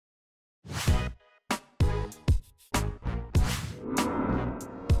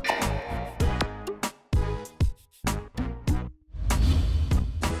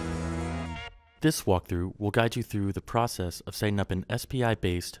This walkthrough will guide you through the process of setting up an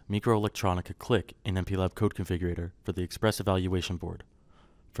SPI-based MikroElektronika click in MPLAB code configurator for the Xpress evaluation board.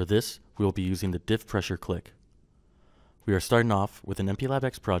 For this, we will be using the diff pressure click. We are starting off with an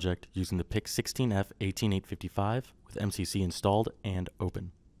MPLAB project using the PIC 16F18855 with MCC installed and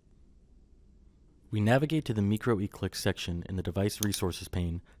open. We navigate to the MikroElektronika section in the Device Resources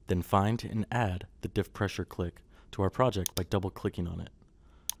pane, then find and add the diff pressure click to our project by double-clicking on it.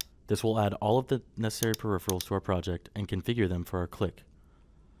 This will add all of the necessary peripherals to our project and configure them for our click.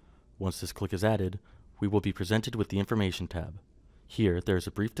 Once this click is added, we will be presented with the Information tab. Here, there is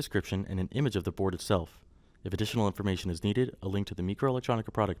a brief description and an image of the board itself. If additional information is needed, a link to the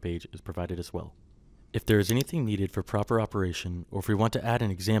MikroElektronika product page is provided as well. If there is anything needed for proper operation, or if we want to add an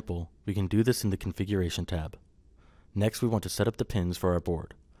example, we can do this in the Configuration tab. Next, we want to set up the pins for our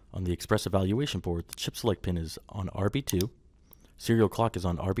board. On the Xpress evaluation board, the chip select pin is on RB2, serial clock is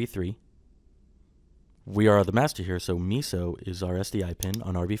on RB3. We are the master here, so MISO is our SDI pin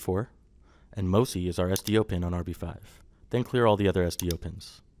on RB4, and MOSI is our SDO pin on RB5. Then clear all the other SDO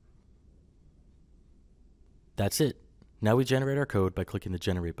pins. That's it. Now we generate our code by clicking the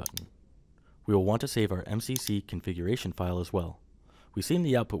Generate button. We will want to save our MCC configuration file as well. We see in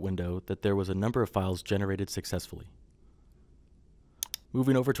the output window that there was a number of files generated successfully.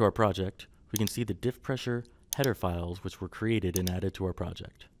 Moving over to our project, we can see the diff pressure header files which were created and added to our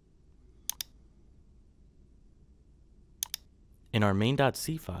project. In our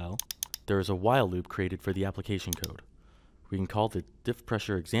main.c file, there is a while loop created for the application code. We can call the diff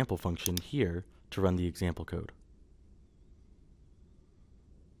pressure example function here to run the example code.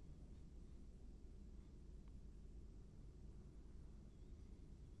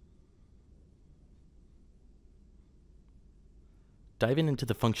 Diving into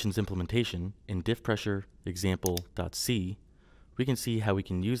the function's implementation in diff pressure example.c, we can see how we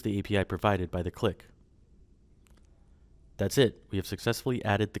can use the API provided by the click. That's it. We have successfully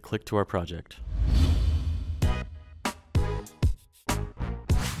added the click to our project.